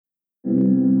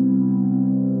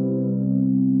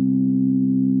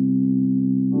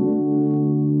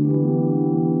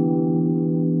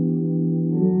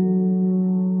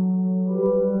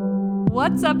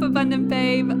What's up, Abundant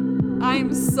Babe?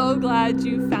 I'm so glad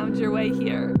you found your way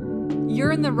here.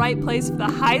 You're in the right place for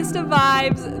the highest of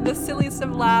vibes, the silliest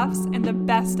of laughs, and the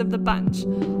best of the bunch.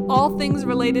 All things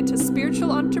related to spiritual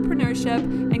entrepreneurship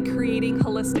and creating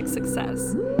holistic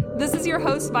success. This is your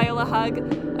host, Viola Hug,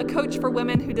 a coach for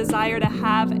women who desire to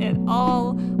have it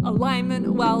all: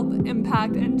 alignment, wealth,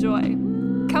 impact, and joy.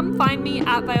 Come find me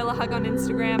at Viola Hug on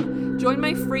Instagram, join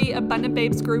my free Abundant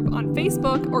Babes group on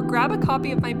Facebook, or grab a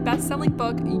copy of my best-selling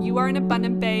book, You Are an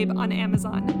Abundant Babe, on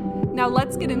Amazon. Now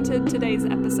let's get into today's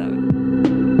episode.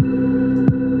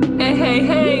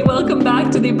 Hey, welcome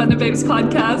back to the Abundant Babes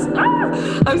podcast.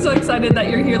 I'm so excited that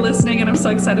you're here listening, and I'm so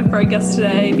excited for our guest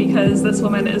today because this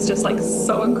woman is just like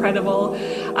so incredible.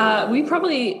 We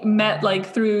probably met like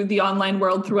through the online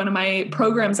world through one of my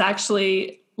programs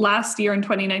actually last year in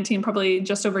 2019, probably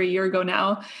just over a year ago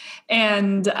now.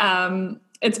 And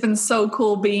it's been so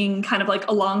cool being kind of like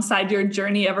alongside your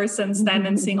journey ever since then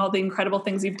and seeing all the incredible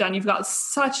things you've done. You've got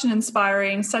such an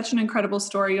inspiring, such an incredible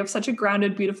story. You have such a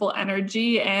grounded, beautiful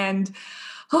energy. And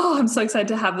I'm so excited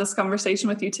to have this conversation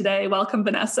with you today. Welcome,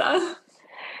 Vanessa.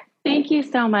 Thank you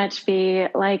so much, V.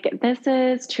 Like, this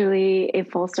is truly a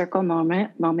full circle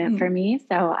moment for me.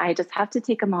 So I just have to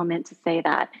take a moment to say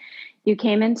that you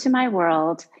came into my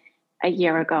world a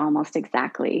year ago, almost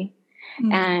exactly.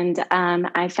 And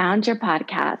I found your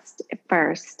podcast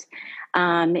first,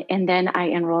 and then I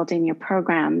enrolled in your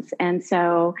programs. And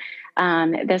so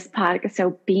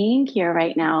so being here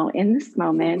right now in this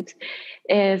moment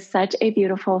is such a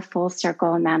beautiful full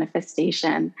circle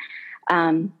manifestation.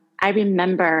 I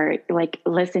remember like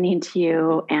listening to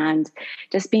you and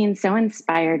just being so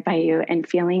inspired by you and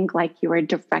feeling like you were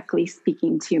directly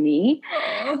speaking to me.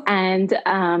 And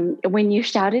when you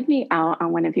shouted me out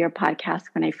on one of your podcasts,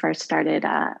 when I first started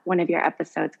one of your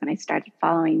episodes, when I started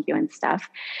following you and stuff,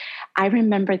 I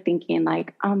remember thinking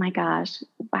like, oh my gosh,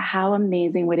 how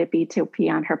amazing would it be to be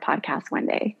on her podcast one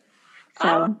day?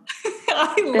 So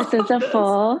this is a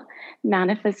full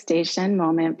manifestation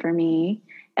moment for me.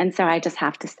 And so I just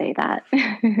have to say that.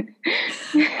 I'm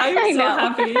so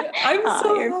happy. I'm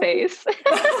so your happy. face.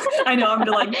 I know. I'm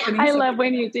like. I love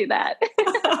when you do that.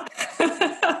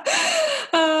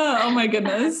 Oh my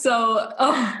goodness. So,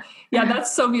 yeah,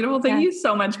 that's so beautiful. Thank you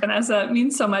so much, Vanessa. It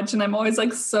means so much, and I'm always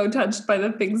like so touched by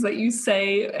the things that you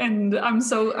say. And I'm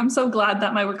so glad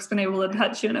that my work's been able to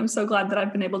touch you, and I'm so glad that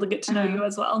I've been able to get to know you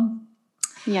as well.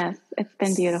 Yes, it's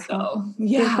been beautiful. So,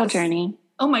 yes. Beautiful journey.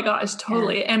 Oh my gosh,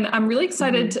 totally. Yeah. And I'm really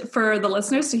excited for the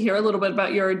listeners to hear a little bit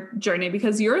about your journey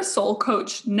because you're a soul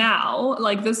coach now.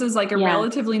 Like this is like a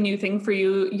relatively new thing for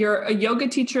you. You're a yoga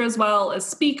teacher as well, a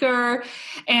speaker,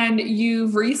 and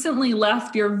you've recently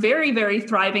left your very, very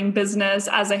thriving business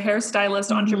as a hairstylist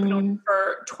entrepreneur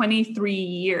for 23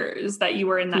 years that you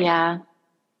were in that,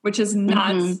 which is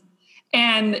nuts.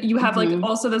 And you have like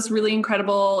also this really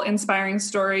incredible, inspiring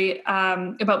story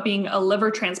about being a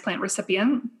liver transplant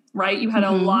recipient. Right? You had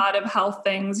a lot of health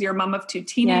things. You're a mom of 2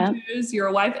 teenagers, you're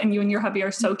a wife, and you and your hubby are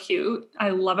so cute. I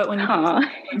love it when you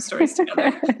put stories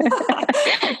together.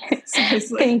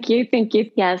 Thank you.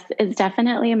 Yes, it's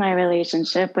definitely my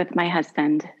relationship with my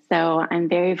husband. So I'm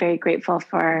very, very grateful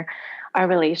for our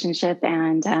relationship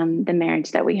and the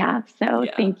marriage that we have. So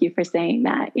thank you for saying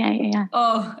that. Yeah.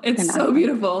 Oh, it's so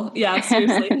beautiful. Yeah,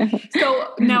 seriously.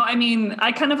 So now, I mean,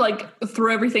 I kind of like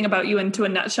threw everything about you into a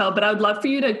nutshell, but I would love for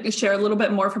you to share a little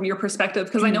bit more from your perspective.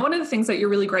 Because I know one of the things that you're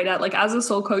really great at, like as a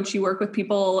soul coach, you work with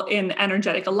people in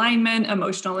energetic alignment,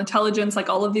 emotional intelligence, like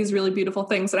all of these really beautiful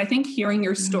things. And I think hearing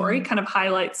your story kind of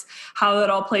highlights how that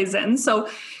all plays in. So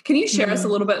can you share us a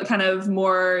little bit kind of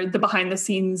more the behind the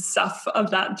scenes stuff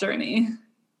of that journey?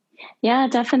 Yeah,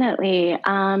 definitely.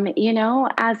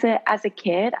 As a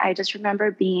kid, I just remember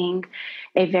being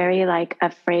a very like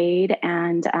afraid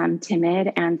and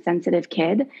timid and sensitive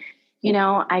kid. You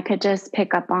know, I could just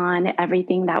pick up on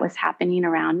everything that was happening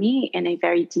around me in a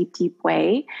very deep, deep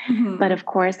way. But of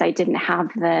course, I didn't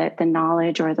have the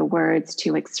knowledge or the words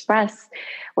to express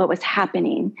what was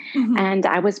happening. And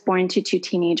I was born to 2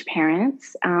 teenage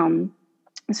parents.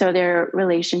 So their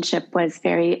relationship was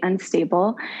very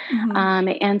unstable.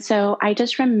 And so I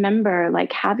just remember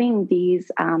like having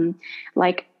these,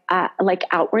 like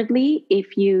outwardly,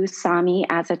 if you saw me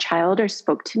as a child or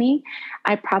spoke to me,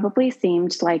 I probably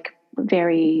seemed like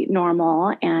very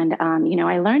normal. And,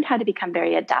 I learned how to become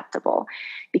very adaptable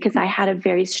because I had a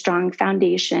very strong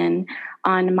foundation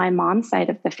on my mom's side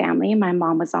of the family. My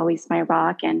mom was always my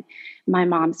rock, and my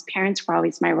mom's parents were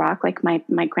always my rock. Like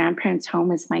my grandparents' home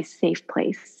was my safe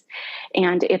place.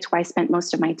 And it's where I spent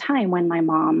most of my time when my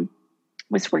mom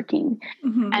was working.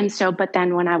 And so, but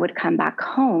then when I would come back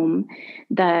home,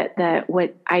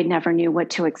 what I never knew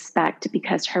what to expect,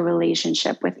 because her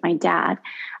relationship with my dad,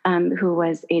 who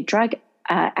was a drug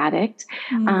addict,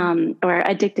 or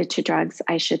addicted to drugs,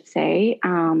 I should say,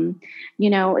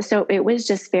 so it was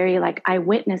just very like, I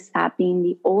witnessed that being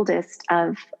the oldest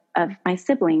of my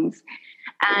siblings.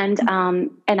 And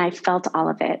I felt all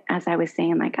of it, as I was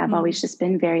saying, like, I've always just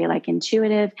been very like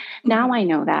intuitive. Now I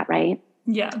know that, right?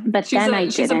 Yeah. But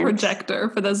she's a projector,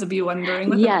 for those of you wondering,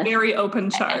 with a very open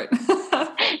chart.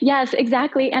 Yes,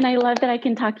 exactly. And I love that I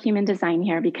can talk human design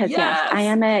here, because I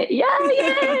am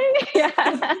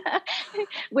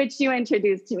which you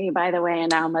introduced to me, by the way,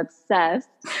 and I'm obsessed.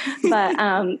 But,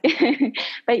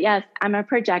 but yes, I'm a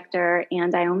projector,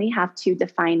 and I only have 2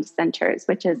 defined centers,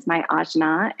 which is my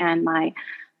ajna and my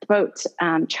throat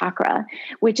chakra,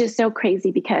 which is so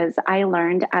crazy, because I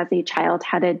learned as a child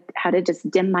how to just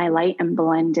dim my light and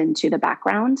blend into the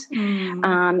background.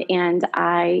 And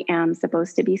I am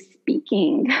supposed to be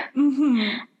speaking,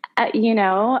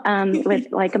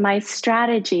 with like my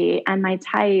strategy and my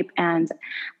type. And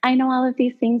I know all of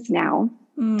these things now.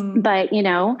 But,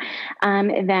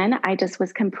 then I just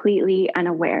was completely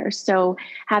unaware. So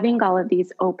having all of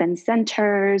these open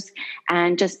centers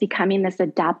and just becoming this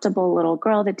adaptable little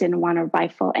girl that didn't want to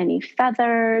rifle any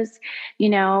feathers,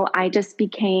 I just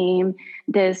became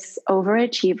this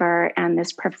overachiever and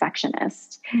this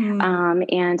perfectionist.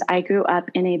 And I grew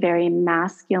up in a very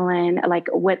masculine, like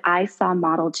what I saw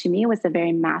modeled to me was a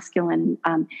very masculine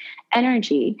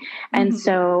energy. And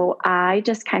so I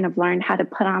just kind of learned how to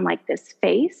put on like this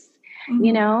face,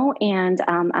 and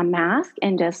a mask,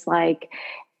 and just like,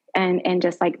 and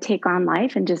just like take on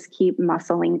life and just keep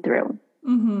muscling through.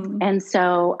 And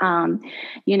so,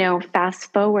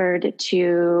 fast forward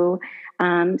to,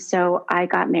 so I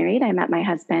got married. I met my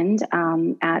husband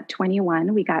at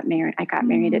 21. We got married. I got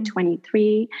married at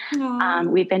 23.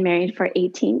 We've been married for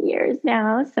 18 years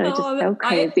now. So just so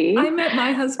crazy. I met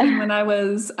my husband when I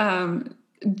was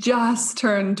just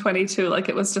turned 22. Like,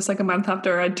 it was just like a month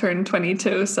after I'd turned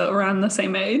 22. So around the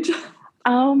same age.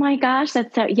 Oh my gosh.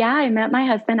 That's so, I met my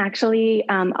husband actually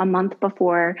a month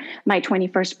before my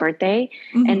 21st birthday,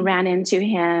 and ran into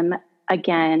him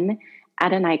again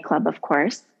at a nightclub, of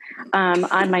course.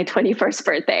 On my 21st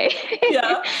birthday.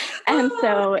 And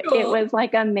so cool. It was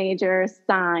like a major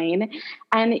sign.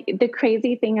 And the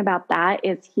crazy thing about that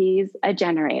is he's a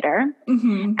generator.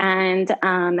 And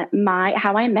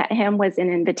how I met him was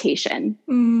an invitation.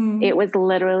 It was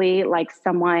literally like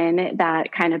someone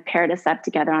that kind of paired us up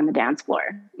together on the dance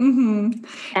floor. And,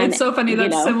 it's so funny.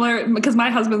 That's similar, because my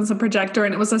husband's a projector,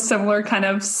 and it was a similar kind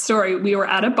of story. We were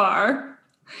at a bar,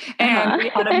 and we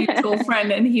had a mutual friend,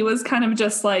 and he was kind of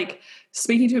just like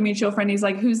speaking to a mutual friend. He's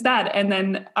like, "Who's that?" And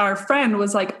then our friend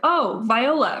was like, "Oh,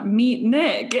 Viola, meet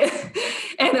Nick."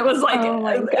 And it was like,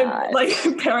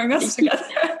 like pairing us together.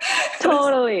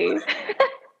 Totally.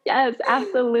 Yes,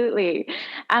 absolutely.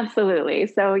 Absolutely.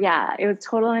 So yeah, it was a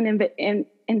total invitation.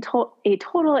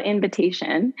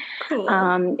 Cool.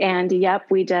 And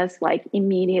we just like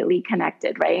immediately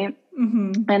connected. Right.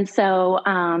 And so,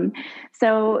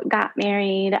 got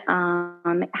married,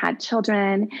 had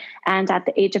children, and at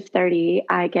the age of 30,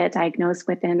 I get diagnosed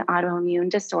with an autoimmune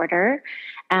disorder.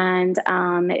 And,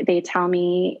 they tell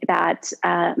me that,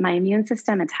 my immune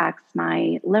system attacks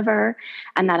my liver,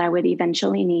 and that I would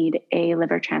eventually need a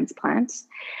liver transplant.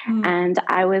 And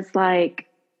I was like,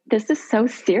 this is so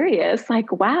serious.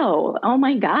 Like, wow. Oh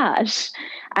my gosh.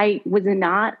 I was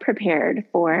not prepared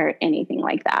for anything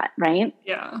like that. Right.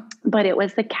 Yeah. But it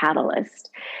was the catalyst.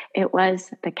 It was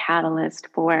the catalyst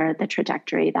for the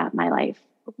trajectory that my life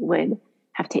would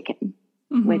have taken,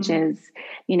 which is,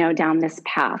 down this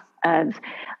path of,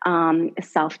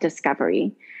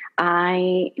 self-discovery.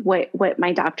 What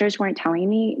my doctors weren't telling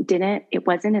me it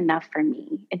wasn't enough for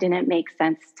me. It didn't make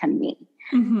sense to me.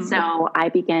 So I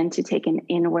began to take an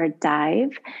inward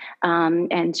dive,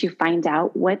 and to find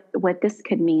out what this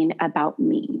could mean about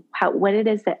me, what it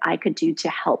is that I could do to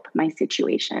help my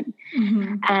situation.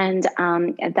 And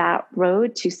that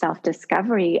road to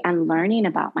self-discovery and learning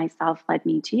about myself led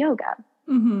me to yoga.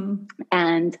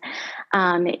 And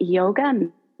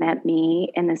yoga met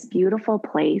me in this beautiful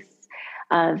place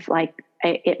of like,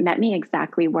 it met me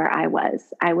exactly where I was.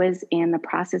 I was in the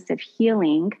process of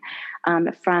healing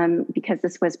because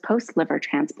this was post-liver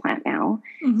transplant now.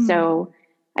 So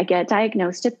I get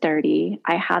diagnosed at 30.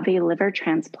 I have a liver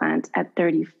transplant at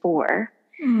 34.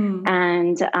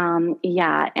 And and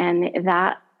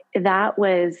that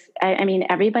was, I mean,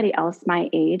 everybody else my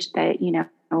age that,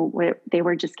 they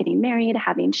were just getting married,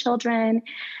 having children,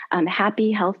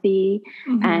 happy, healthy.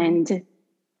 And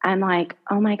I'm like,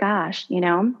 oh my gosh, And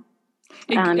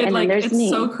then like, there's it's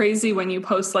so me. crazy when you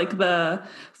post like the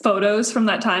photos from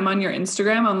that time on your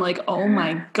Instagram. I'm like, oh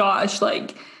my gosh,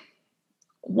 like,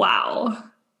 wow.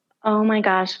 Oh my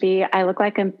gosh, V, I look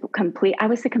like I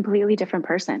was a completely different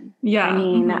person. I Yeah.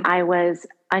 mean, Mm-hmm. I was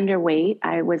underweight.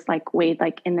 I was like weighed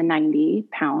like in the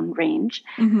 90-pound range.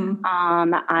 Mm-hmm.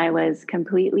 I was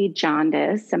completely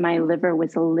jaundiced and my liver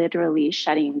was literally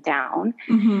shutting down.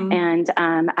 Mm-hmm.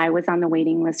 And I was on the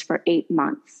waiting list for 8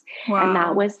 months. And that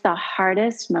Wow. was the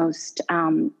hardest, most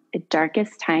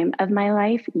darkest time of my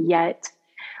life, yet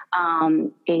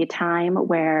a time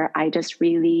where I just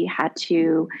really had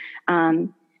to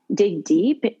dig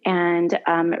deep and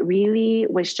really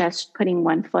was just putting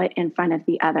one foot in front of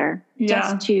the other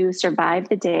just Yeah. to survive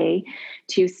the day,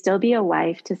 to still be a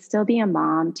wife, to still be a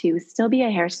mom, to still be a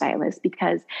hairstylist.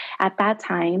 Because at that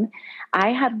time,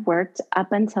 I had worked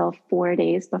up until 4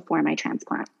 days before my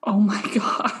transplant. Oh my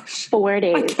gosh. 4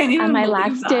 days. I can't And even my believe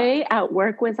last that. day at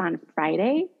work was on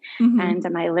Friday, Mm-hmm. and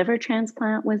my liver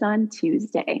transplant was on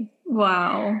Tuesday.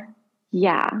 Wow.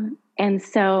 Yeah. And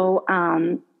so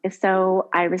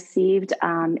I received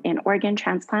an organ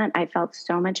transplant. I felt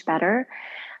so much better,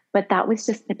 but that was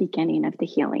just the beginning of the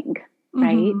healing,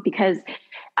 right? Mm-hmm. Because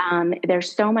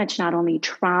there's so much, not only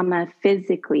trauma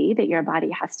physically that your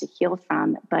body has to heal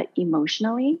from, but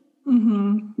emotionally,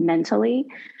 Mm-hmm. mentally,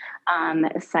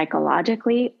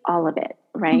 psychologically, all of it,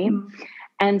 right? Mm-hmm.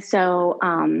 And so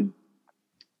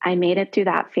I made it through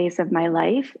that phase of my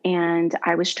life, and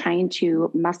I was trying to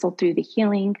muscle through the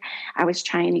healing. I was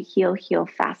trying to heal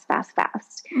fast, fast,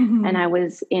 fast. And Mm-hmm. I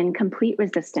was in complete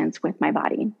resistance with my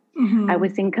body. I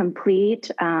was Mm-hmm. in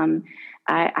complete,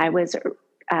 I was,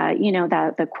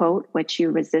 the quote, "What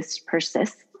you resist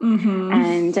persists." Mm-hmm.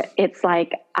 And it's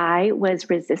like I was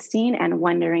resisting and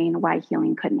wondering why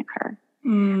healing couldn't occur. I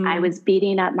Mm. was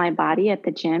beating up my body at the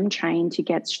gym, trying to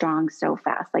get strong so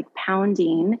fast, like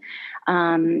pounding,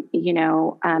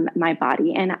 my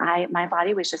body. And my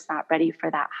body was just not ready for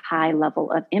that high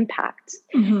level of impact.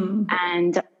 Mm-hmm.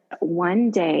 And one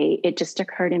day it just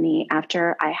occurred to me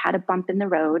after I had a bump in the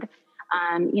road.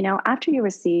 After you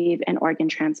receive an organ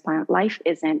transplant, life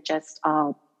isn't just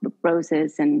all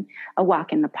roses and a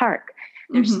walk in the park.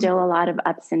 There's Mm-hmm. still a lot of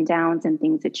ups and downs and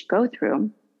things that you go through.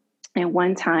 And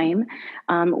one time,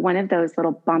 one of those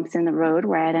little bumps in the road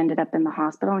where I had ended up in the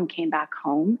hospital and came back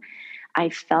home, I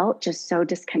felt just so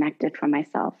disconnected from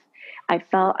myself.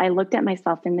 I looked at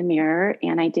myself in the mirror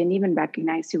and I didn't even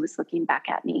recognize who was looking back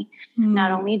at me.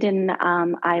 Not Mm. only didn't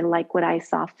I like what I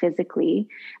saw physically,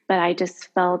 but I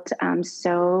just felt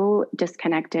so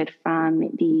disconnected from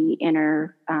the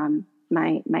inner,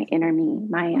 my inner me,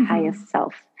 my Mm-hmm. highest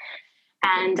self.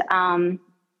 And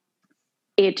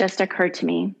it just occurred to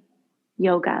me,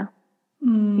 yoga. You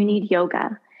Mm. need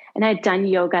yoga. And I'd done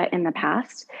yoga in the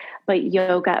past, but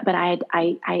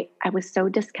I was so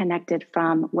disconnected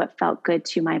from what felt good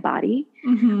to my body,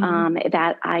 Mm-hmm.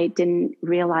 that I didn't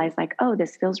realize, like, oh,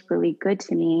 this feels really good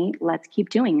to me. Let's keep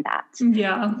doing that.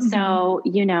 Yeah. Mm-hmm. So,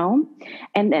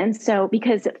 and then so,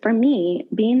 because for me,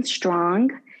 being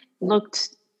strong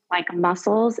looked like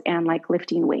muscles and like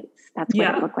lifting weights. That's what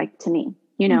it Yeah. looked like to me,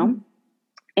 Mm-hmm.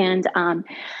 and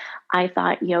I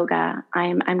thought, yoga,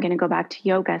 I'm going to go back to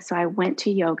yoga. So I went to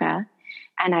yoga,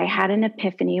 and I had an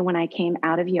epiphany when I came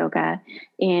out of yoga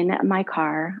in my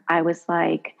car. I was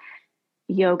like,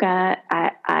 yoga,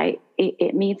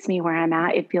 it meets me where I'm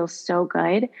at. It feels so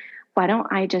good. Why don't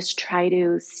I just try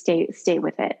to stay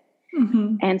with it?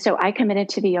 Mm-hmm. And so I committed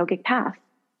to the yogic path.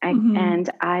 Mm-hmm. And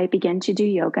I began to do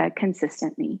yoga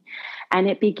consistently. And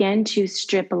it began to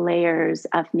strip layers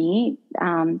of me,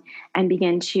 and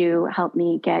begin to help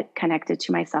me get connected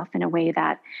to myself in a way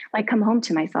that, like, come home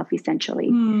to myself,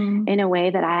 essentially, Mm. in a way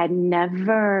that I had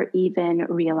never even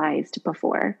realized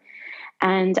before.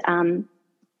 And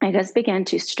I just began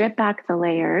to strip back the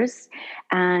layers,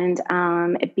 and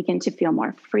it began to feel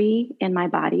more free in my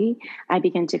body. I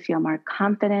began to feel more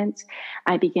confident.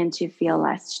 I began to feel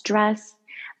less stress.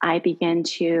 I began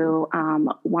to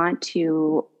want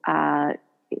to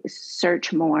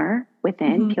search more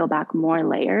within, Mm-hmm. peel back more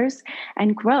layers,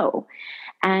 and grow.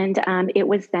 And it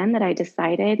was then that I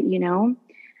decided,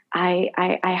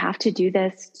 I have to do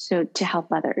this to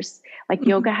help others. Like, Mm-hmm.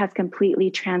 yoga has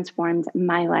completely transformed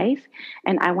my life,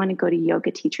 and I want to go to yoga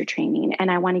teacher training,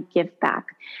 and I want to give back.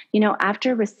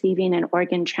 After receiving an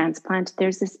organ transplant,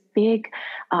 there's this big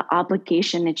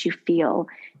obligation that you feel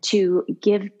to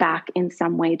give back in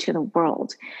some way to the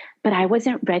world. but I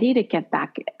wasn't ready to give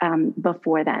back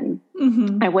before then.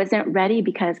 I wasn't ready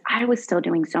because I was still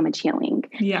doing so much healing.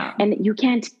 Yeah. And you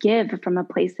can't give from a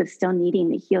place of still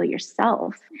needing to heal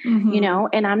yourself, you know,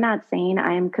 and I'm not saying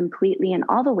I am completely and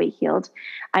all the way healed.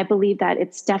 I believe that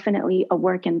it's definitely a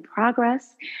work in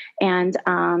progress. And,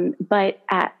 but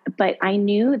I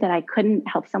knew that I couldn't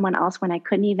help someone else when I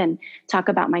couldn't even talk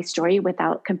about my story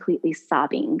without completely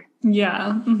sobbing.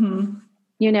 Yeah.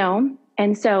 You know?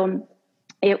 And so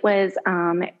it was,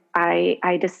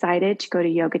 I decided to go to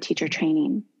yoga teacher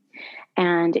training,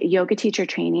 and yoga teacher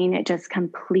training, it just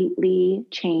completely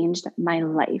changed my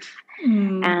life.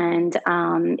 And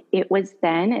it was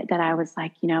then that I was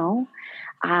like, you know,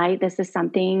 this is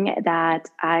something that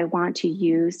I want to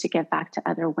use to give back to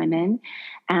other women.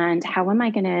 And how am I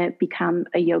going to become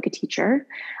a yoga teacher,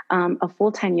 a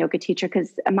full-time yoga teacher?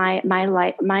 Because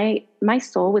my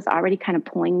soul was already kind of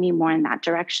pulling me more in that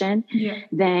direction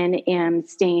than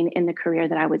staying in the career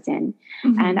that I was in.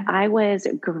 And I was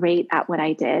great at what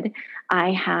I did.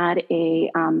 I had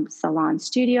a salon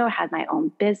studio, had my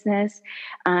own business.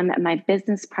 My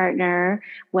business partner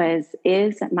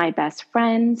is my best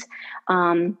friend.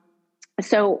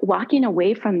 So walking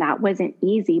away from that wasn't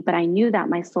easy, but I knew that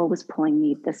my soul was pulling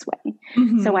me this way.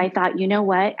 So I thought, you know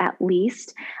what, at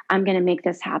least I'm going to make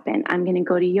this happen. I'm going to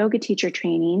go to yoga teacher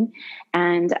training,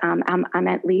 and I'm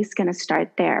at least going to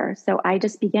start there. So I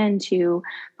just began to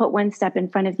put one step in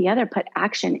front of the other, put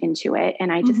action into it.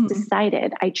 And I just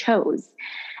decided, I chose.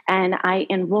 And I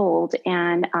enrolled,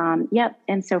 and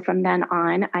And so from then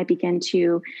on, I began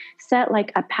to set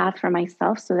like a path for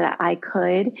myself so that I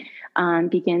could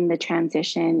begin the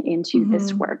transition into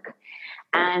this work.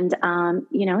 And,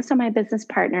 you know, so my business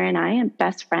partner and I, and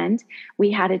best friend,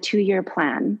 we had a 2-year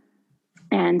plan.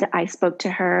 And I spoke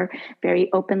to her very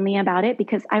openly about it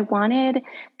because I wanted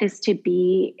this to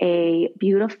be a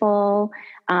beautiful,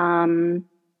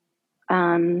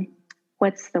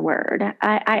 what's the word?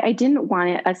 I didn't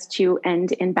want us to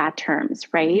end in bad terms,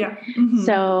 right? Yeah.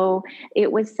 So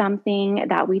it was something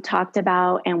that we talked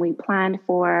about and we planned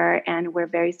for, and we're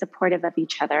very supportive of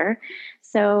each other.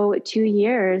 So 2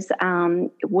 years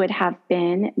would have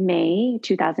been May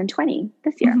 2020,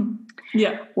 this year.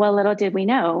 Yeah. Well, little did we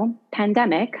know,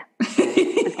 pandemic was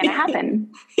going to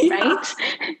happen, right?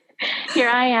 Here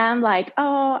I am like,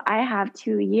 oh, I have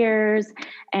 2 years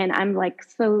and I'm like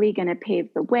slowly going to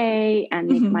pave the way and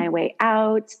make my way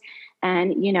out.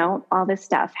 And, you know, all this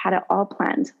stuff, had it all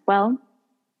planned. Well,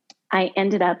 I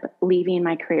ended up leaving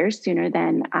my career sooner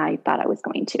than I thought I was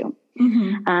going to.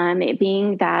 It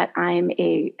being that I'm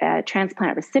a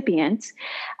transplant recipient,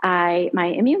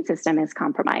 my immune system is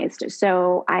compromised.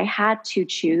 So I had to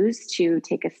choose to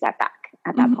take a step back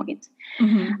at that point.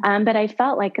 But I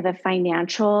felt like the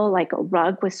financial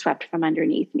rug was swept from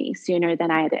underneath me sooner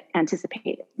than I had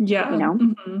anticipated. Yeah. You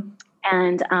know?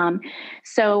 And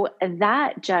so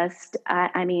that just,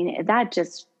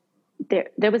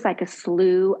 there was like a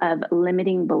slew of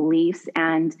limiting beliefs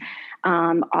and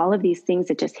all of these things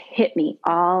that just hit me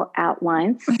all at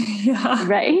once. Yeah.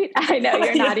 Right? I know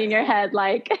you're nodding your head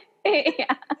like,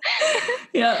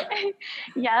 yeah.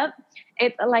 Yep.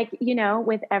 It's like, you know,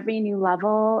 with every new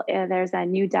level, there's a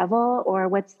new devil, or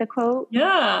what's the quote?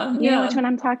 Yeah. You know which one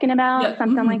I'm talking about? Yeah.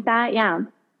 Something like that. Yeah.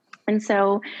 And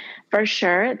so for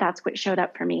sure, that's what showed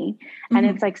up for me. And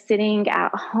it's like sitting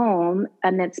at home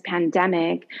amidst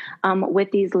pandemic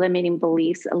with these limiting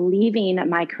beliefs, leaving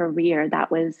my career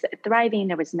that was thriving.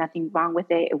 There was nothing wrong with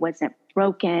it. It wasn't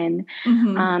broken,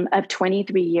 of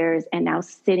 23 years. And now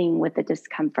sitting with the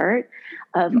discomfort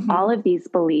of all of these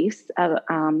beliefs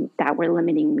that were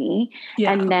limiting me.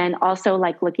 Yeah. And then also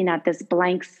like looking at this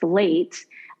blank slate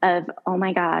of, oh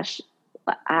my gosh,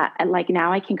 like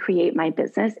now I can create my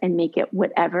business and make it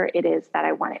whatever it is that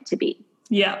I want it to be.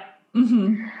 Yeah.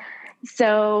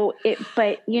 So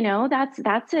but you know, that's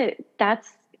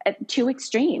two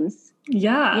extremes.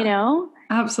 Yeah. You know,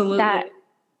 absolutely. That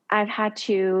I've had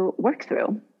to work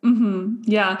through.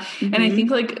 Yeah. And I think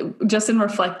like just in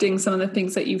reflecting some of the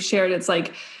things that you've shared, it's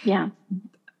like,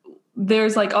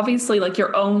 there's like, obviously like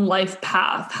your own life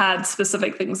path had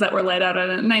specific things that were laid out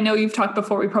in it. And I know you've talked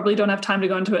before, we probably don't have time to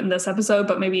go into it in this episode,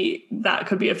 but maybe that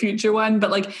could be a future one. But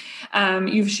like,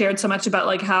 you've shared so much about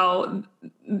like how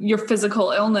your physical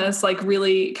illness, like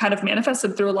really kind of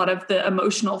manifested through a lot of the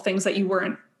emotional things that you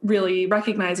weren't really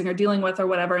recognizing or dealing with or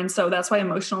whatever. And so that's why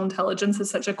emotional intelligence is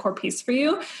such a core piece for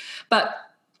you. But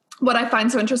what I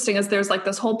find so interesting is there's like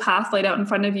this whole path laid out in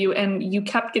front of you, and you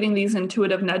kept getting these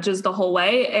intuitive nudges the whole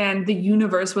way. And the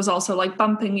universe was also like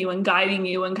bumping you and guiding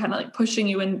you and kind of like pushing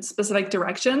you in specific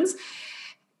directions.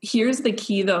 here's the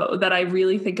key though, that I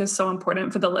really think is so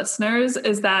important for the listeners,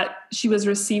 is that she was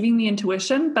receiving the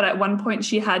intuition, but at one point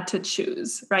she had to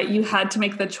choose, right? You had to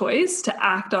make the choice to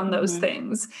act on those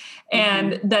things.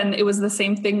 And then it was the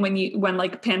same thing when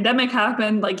like pandemic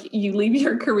happened, like you leave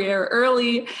your career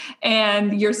early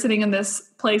and you're sitting in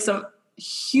this place of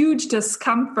huge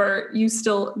discomfort, you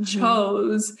still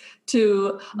chose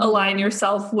to align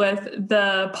yourself with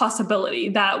the possibility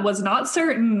that was not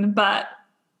certain, but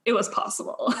it was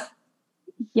possible.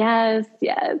 Yes.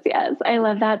 I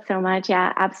love that so much.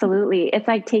 Yeah, absolutely. It's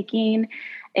like taking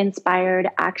inspired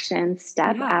action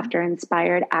step after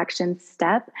inspired action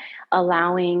step,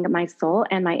 allowing my soul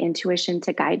and my intuition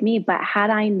to guide me. But had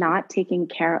I not taken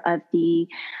care of the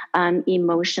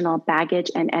emotional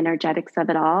baggage and energetics of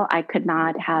it all, I could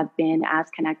not have been as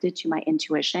connected to my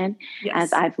intuition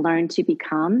as I've learned to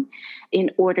become in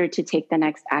order to take the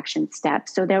next action step.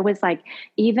 So there was like,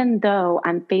 even though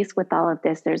I'm faced with all of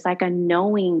this, there's like a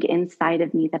knowing inside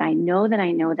of me that I know that I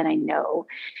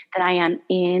am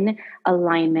in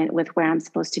alignment with where I'm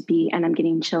supposed to be. And I'm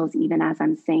getting chills even as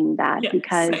I'm saying that,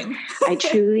 because I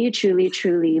truly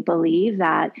believe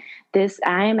that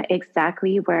I'm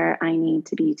exactly where I need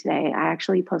to be today. I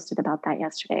actually posted about that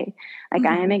yesterday. Like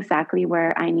I am exactly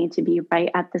where I need to be right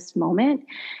at this moment,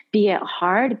 be it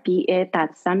hard, be it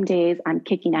that some days I'm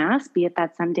kicking ass, be it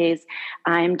that some days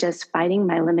I'm just fighting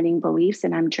my limiting beliefs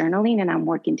and I'm journaling and I'm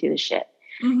working through the shit,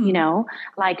 you know,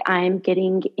 like I'm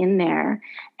getting in there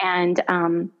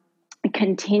and,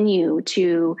 continue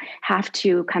to have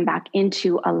to come back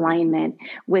into alignment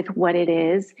with what it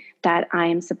is that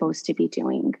I'm supposed to be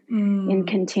doing, in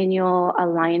continual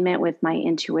alignment with my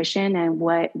intuition and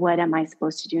what am I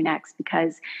supposed to do next?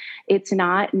 Because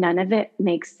none of it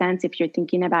makes sense if you're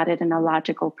thinking about it in a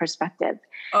logical perspective.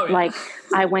 Like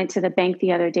I went to the bank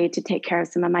the other day to take care of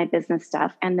some of my business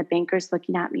stuff, and the banker's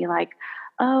looking at me like,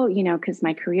 oh, because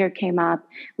my career came up,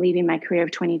 leaving my career of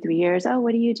 23 years. Oh,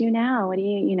 what do you do now? What do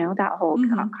you, that whole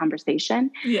conversation.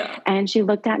 Yeah. And she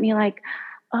looked at me like,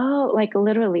 oh, like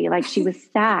literally, like she was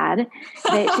sad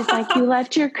that she's like, you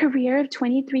left your career of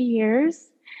 23 years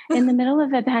in the middle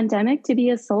of a pandemic to be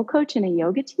a soul coach and a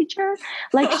yoga teacher.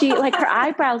 Like her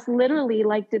eyebrows literally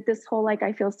like did this whole, like,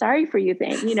 I feel sorry for you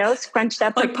thing, scrunched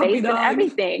up like her face dog. And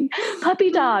everything. Puppy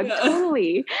dog,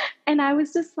 totally. And I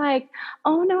was just like,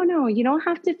 oh, no, you don't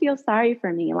have to feel sorry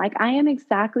for me. Like I am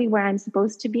exactly where I'm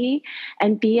supposed to be.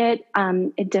 And be it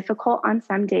difficult on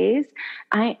some days,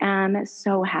 I am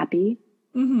so happy.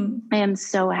 I am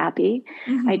so happy.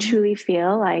 I truly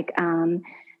feel like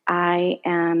I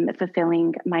am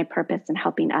fulfilling my purpose and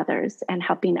helping others and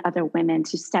helping other women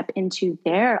to step into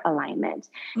their alignment,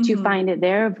 to find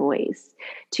their voice,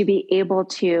 to be able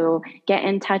to get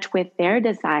in touch with their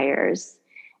desires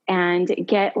and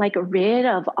get like rid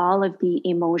of all of the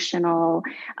emotional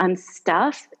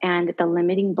stuff and the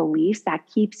limiting beliefs that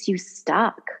keeps you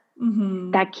stuck.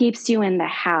 That keeps you in the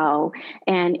how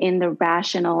and in the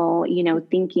rational,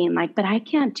 thinking like, but I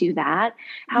can't do that.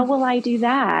 How will I do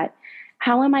that?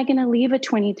 How am I going to leave a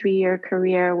 23-year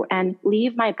career and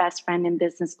leave my best friend and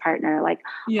business partner? Like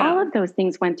all of those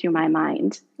things went through my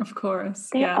mind. Of course.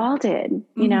 They all did,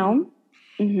 you know?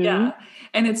 Yeah.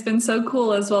 And it's been so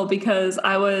cool as well, because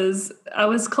I was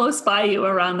close by you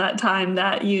around that time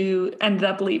that you ended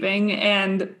up leaving,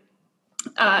 and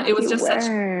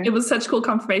it was such cool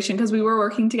confirmation, because we were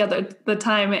working together at the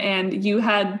time, and you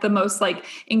had the most like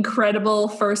incredible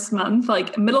first month,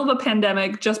 like middle of a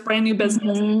pandemic, just brand new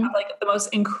business, you have, like the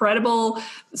most incredible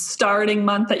starting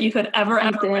month that you could ever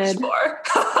wish for.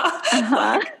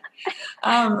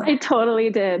 I totally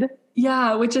did.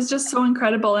 Yeah, which is just so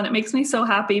incredible. And it makes me so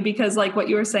happy, because like what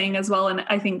you were saying as well, and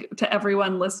I think to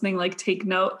everyone listening, like take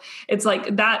note, it's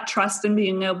like that trust in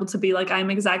being able to be like, I'm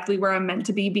exactly where I'm meant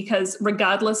to be, because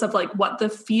regardless of like what the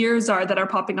fears are that are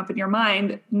popping up in your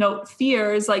mind, note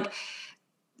fears, like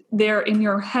they're in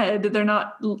your head. They're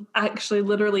not actually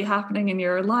literally happening in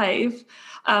your life.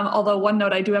 Although one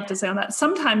note I do have to say on that,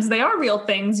 sometimes they are real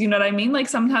things, you know what I mean? Like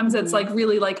sometimes it's like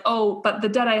really like, oh, but the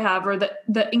debt I have, or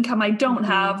the income I don't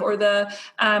have, or the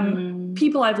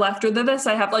people I've left, or the this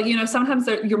I have, like, sometimes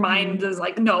your mind is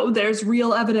like, no, there's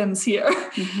real evidence here.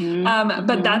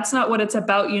 But that's not what it's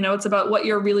about. It's about what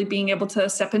you're really being able to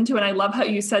step into. And I love how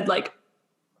you said like,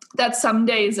 that some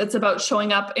days it's about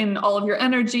showing up in all of your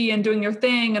energy and doing your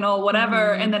thing and all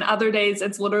whatever. And then other days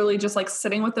it's literally just like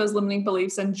sitting with those limiting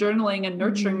beliefs and journaling and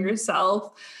nurturing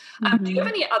yourself. Do you have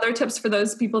any other tips for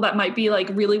those people that might be like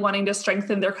really wanting to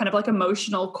strengthen their kind of like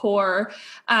emotional core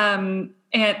and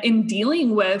in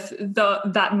dealing with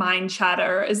that mind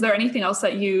chatter? Is there anything else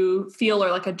that you feel,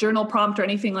 or like a journal prompt or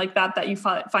anything like that you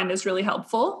find is really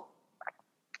helpful?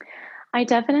 I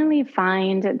definitely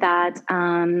find that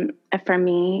for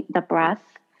me, the breath,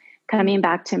 coming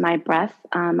back to my breath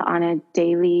on a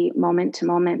daily moment to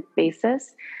moment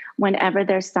basis, whenever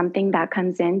there's something that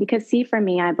comes in, because see, for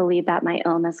me, I believe that my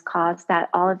illness caused that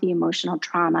all of the emotional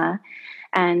trauma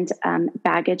and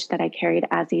baggage that I carried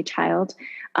as a child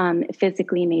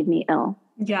physically made me ill.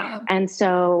 Yeah. And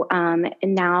so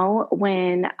now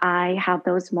when I have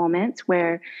those moments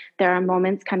where there are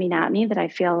moments coming at me that I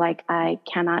feel like I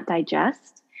cannot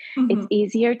digest, it's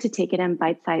easier to take it in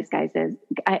bite-sized, guys.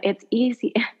 It's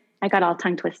easy. I got all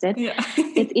tongue twisted. Yeah.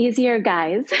 It's easier,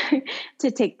 guys,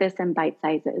 to take this in bite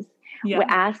sizes. Yeah.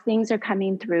 As things are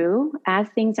coming through, as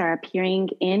things are appearing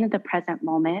in the present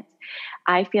moment,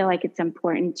 I feel like it's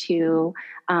important to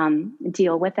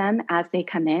deal with them as they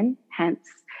come in, hence,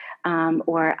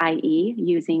 or i.e.,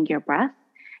 using your breath.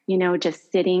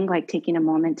 Just sitting, like taking a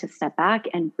moment to step back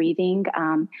and breathing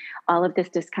all of this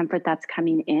discomfort that's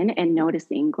coming in and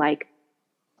noticing,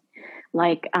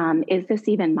 is this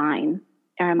even mine?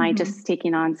 Or am I just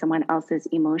taking on someone else's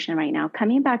emotion right now?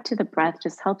 Coming back to the breath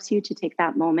just helps you to take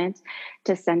that moment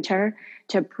to center,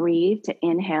 to breathe, to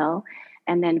inhale,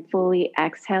 and then fully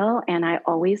exhale. And I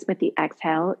always, with the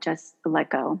exhale, just let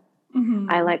go.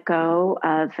 I let go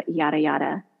of yada,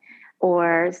 yada,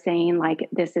 or saying like,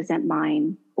 this isn't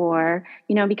mine, or,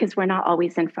 because we're not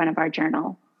always in front of our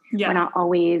journal. Yeah. We're not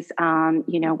always,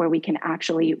 where we can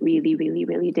actually really, really,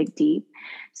 really dig deep.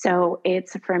 So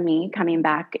it's, for me, coming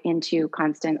back into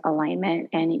constant alignment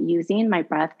and using my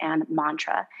breath and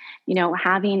mantra,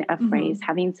 having a phrase,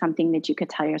 having something that you could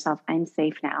tell yourself, I'm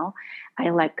safe now. I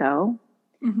let go.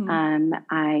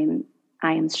 I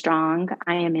am strong.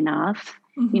 I am enough.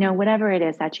 Whatever it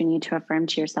is that you need to affirm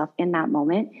to yourself in that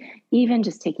moment, even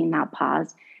just taking that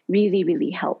pause really,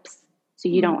 really helps. So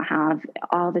you don't have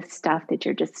all this stuff that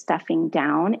you're just stuffing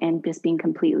down and just being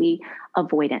completely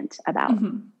avoidant about.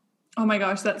 Oh my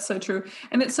gosh, that's so true.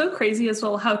 And it's so crazy as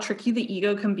well how tricky the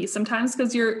ego can be sometimes,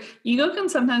 because your ego can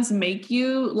sometimes make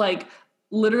you like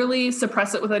literally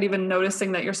suppress it without even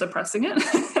noticing that you're suppressing it.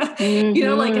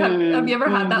 Like have you ever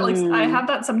had that? Like I have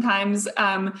that sometimes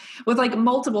with like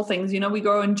multiple things. We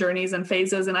go in journeys and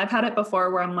phases, and I've had it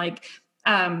before where I'm like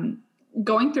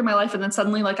going through my life, and then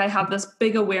suddenly like I have this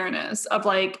big awareness of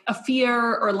like a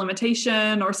fear or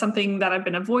limitation or something that I've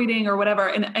been avoiding or whatever.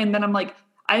 And then I'm like,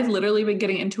 I've literally been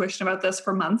getting intuition about this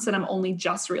for months and I'm only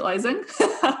just realizing.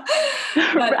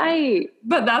 Right.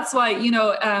 But that's why,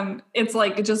 it's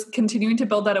like just continuing to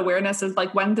build that awareness is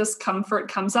like when discomfort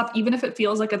comes up, even if it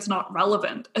feels like it's not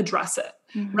relevant, address it.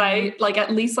 Right. Like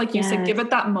at least like you said, give it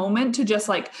that moment to just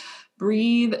like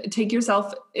breathe, take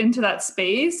yourself into that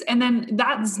space. And then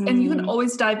and you can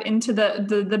always dive into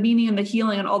the meaning and the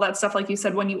healing and all that stuff. Like you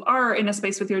said, when you are in a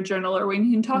space with your journal, or when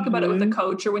you can talk about it with a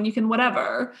coach, or when you can,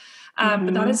 whatever.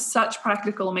 But that is such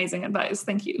practical, amazing advice.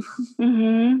 Thank you.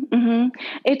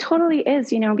 It totally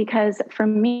is, because for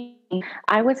me,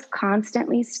 I was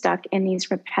constantly stuck in these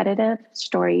repetitive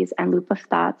stories and loop of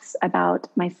thoughts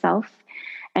about myself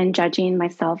and judging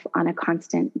myself on a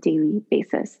constant daily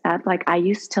basis. That like I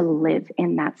used to live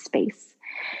in that space.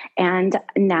 And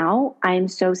now I'm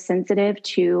so sensitive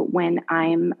to when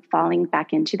I'm falling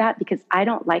back into that, because I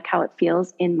don't like how it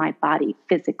feels in my body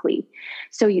physically.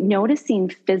 So noticing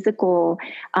physical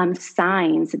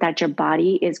signs that your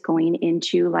body is going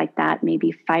into like that,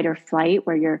 maybe fight or flight,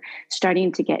 where you're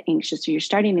starting to get anxious, or you're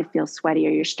starting to feel sweaty,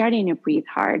 or you're starting to breathe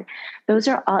hard. Those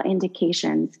are all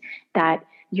indications that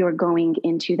you're going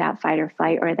into that fight or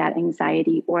flight, or that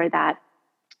anxiety, or that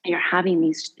you're having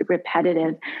these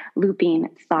repetitive looping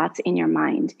thoughts in your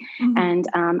mind. And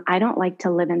I don't like to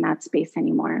live in that space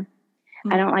anymore.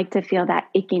 I don't like to feel that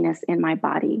ickiness in my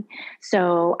body.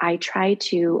 So I try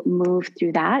to move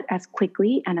through that as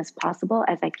quickly and as possible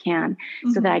as I can,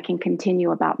 so that I can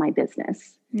continue about my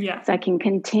business. Yeah. So I can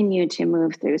continue to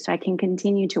move through, so I can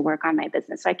continue to work on my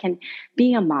business, so I can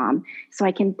be a mom, so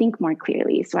I can think more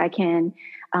clearly, so I can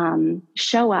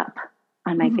show up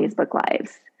on my Facebook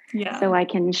Lives. Yeah. So I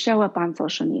can show up on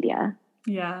social media.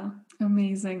 Yeah.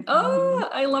 Amazing. Oh,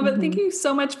 I love it. Thank you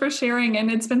so much for sharing. And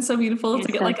it's been so beautiful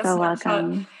to get like a snapshot.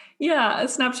 Welcome. Yeah, a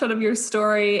snapshot of your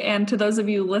story. And to those of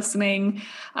you listening,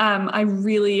 I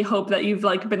really hope that you've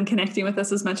like been connecting with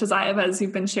us as much as I have, as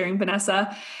you've been sharing,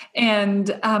 Vanessa. And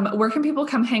where can people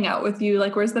come hang out with you?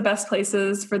 Like, where's the best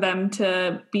places for them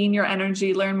to be in your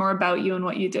energy, learn more about you and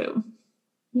what you do?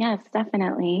 Yes,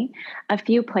 definitely. A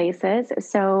few places.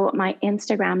 So my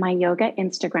Instagram, my yoga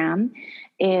Instagram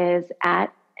is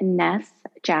at Ness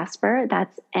Jasper.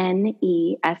 That's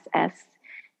NESSJASPER.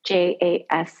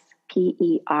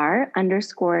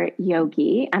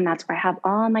 JASPER_yogi. And that's where I have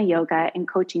all my yoga and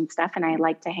coaching stuff. And I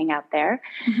like to hang out there.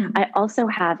 Mm-hmm. I also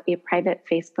have a private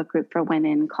Facebook group for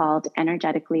women called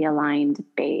Energetically Aligned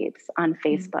Babes on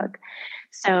Facebook. Mm-hmm.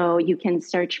 So you can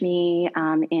search me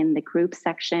in the group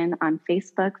section on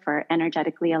Facebook for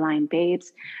Energetically Aligned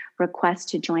Babes, request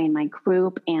to join my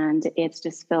group. And it's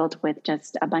just filled with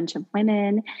just a bunch of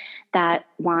women that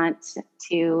want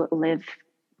to live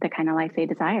the kind of life they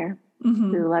desire,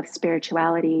 mm-hmm. who love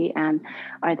spirituality and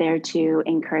are there to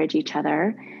encourage each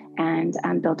other and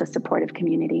build a supportive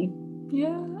community.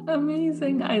 Yeah,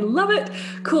 amazing. I love it.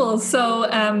 Cool. So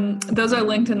those are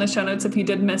linked in the show notes if you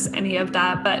did miss any of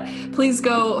that. But please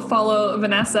go follow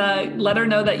Vanessa. Let her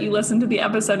know that you listened to the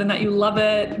episode and that you love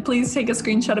it. Please take a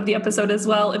screenshot of the episode as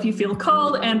well if you feel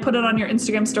called and put it on your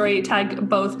Instagram story. Tag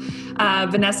both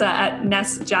Vanessa at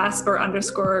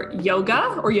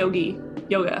 @NessJasper_yoga or yogi.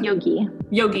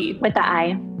 Yogi. With the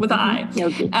I. With the I.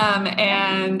 Yogi.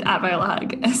 And at Viola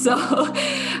Hug. So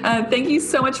thank you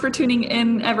so much for tuning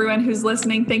in, everyone who's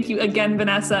listening. Thank you again,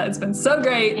 Vanessa. It's been so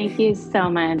great. Thank you so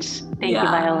much. Thank you,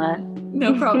 Viola.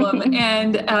 No problem.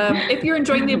 And if you're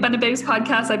enjoying the Abundant Babes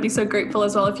podcast, I'd be so grateful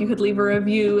as well if you could leave a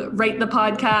review, rate the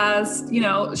podcast,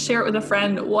 share it with a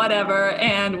friend, whatever.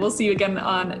 And we'll see you again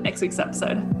on next week's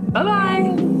episode. Bye-bye.